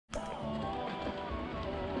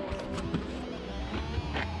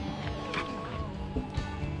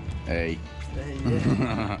Hey.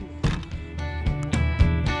 Yeah.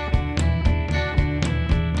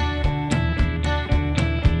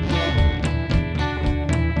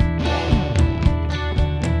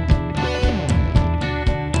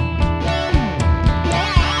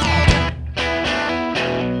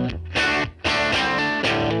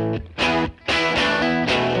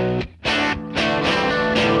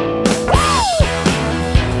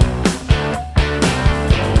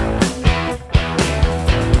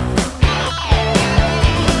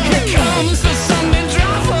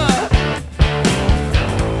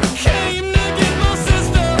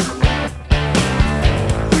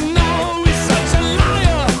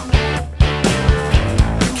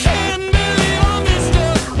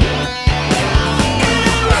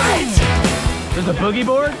 There's a boogie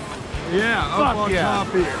board? Yeah, up on top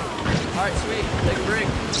here. Alright, sweet. Take a break.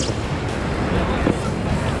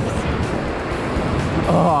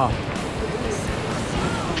 Oh.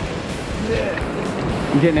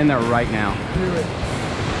 I'm getting in there right now. Do it.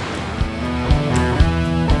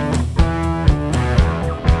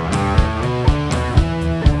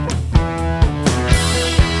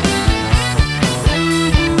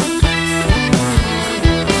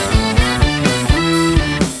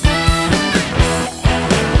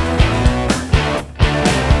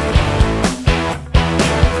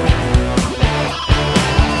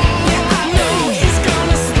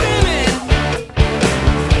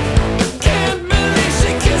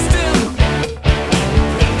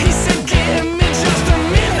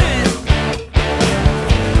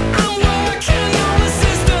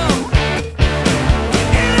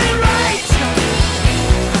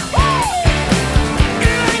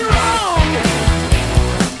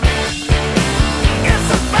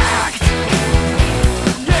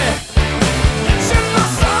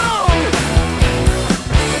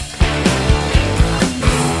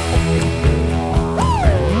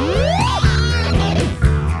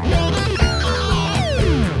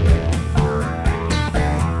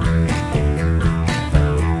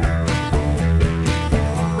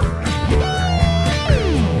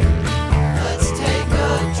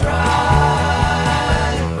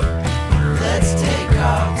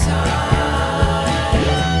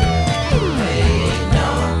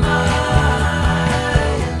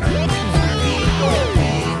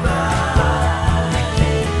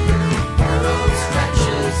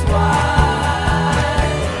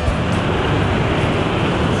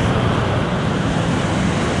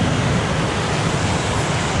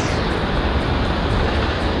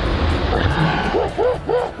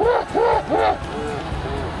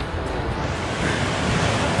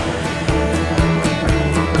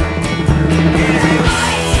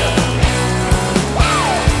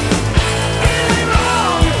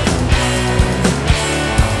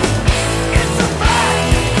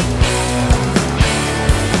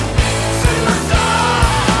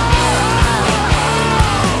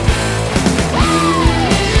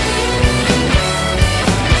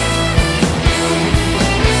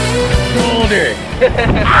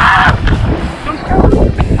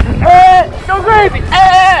 Go crazy!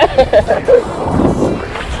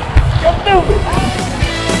 Go stupid!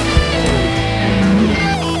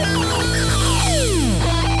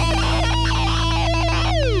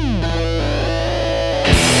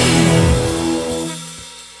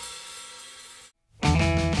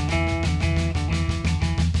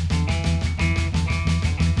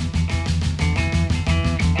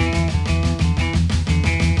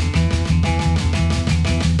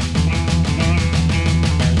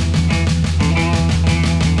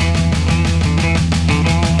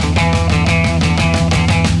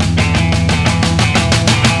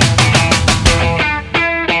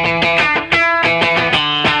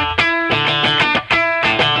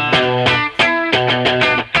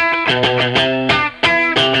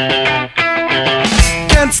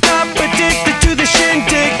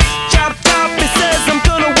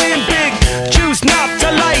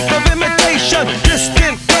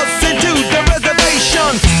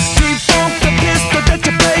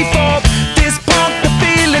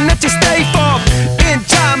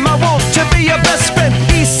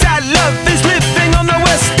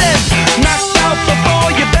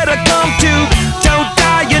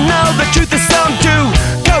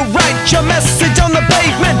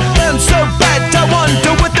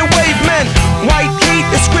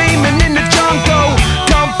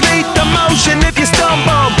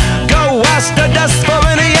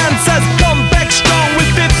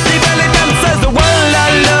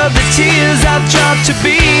 to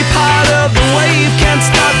be part of the wave. Can't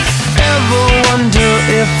stop, ever wonder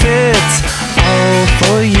if it's all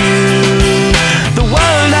for you. The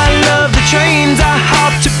world I love, the trains I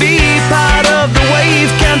hop to be part of the wave.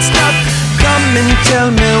 Can't stop.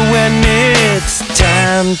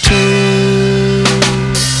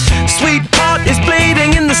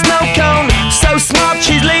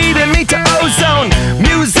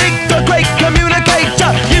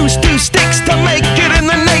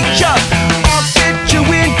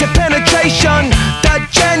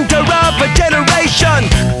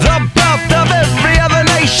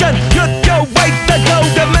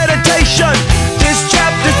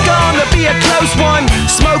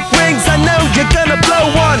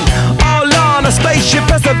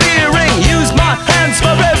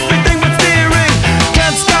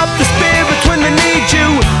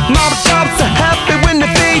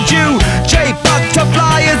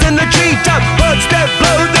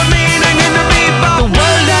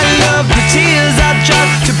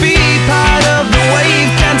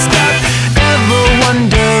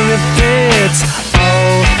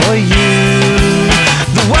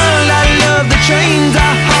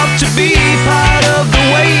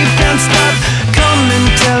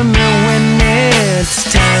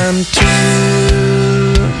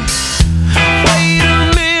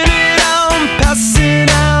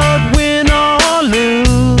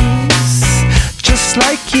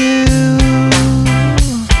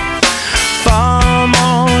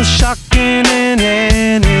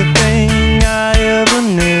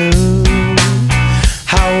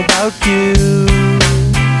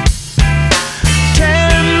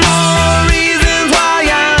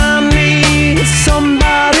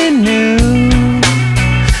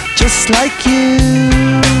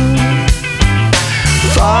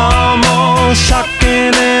 more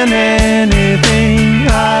shocking than anything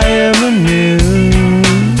I ever knew.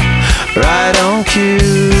 Right on cue.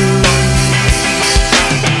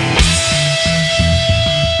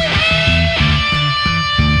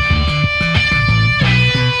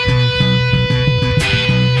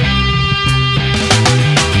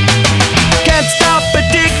 Can't stop,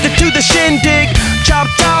 addicted to the shindig. Chop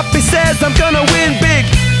chop, he says I'm gonna win big.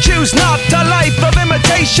 Choose not a life of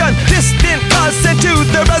imitation. Distant us into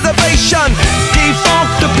the reservation.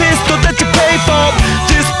 Defunct the pistol that you pay for.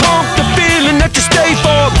 Dispunk the feeling that you stay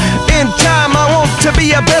for. In time I want to be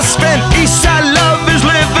your best friend. Eastside love is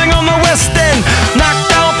living on the west end. Knocked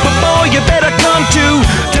out before you better come to.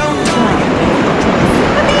 Don't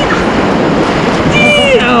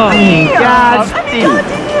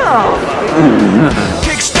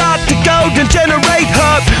kickstart the golden generate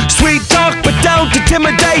hub. Sweet talk but don't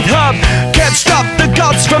intimidate hub. Can't stop the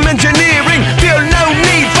gods from engineering. Feel no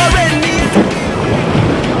need for any.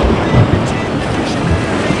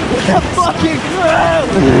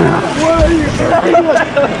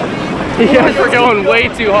 You guys were going way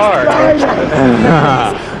too hard.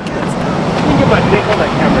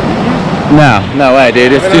 No way,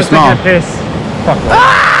 dude. It's too small.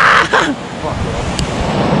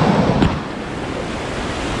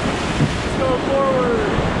 Go forward.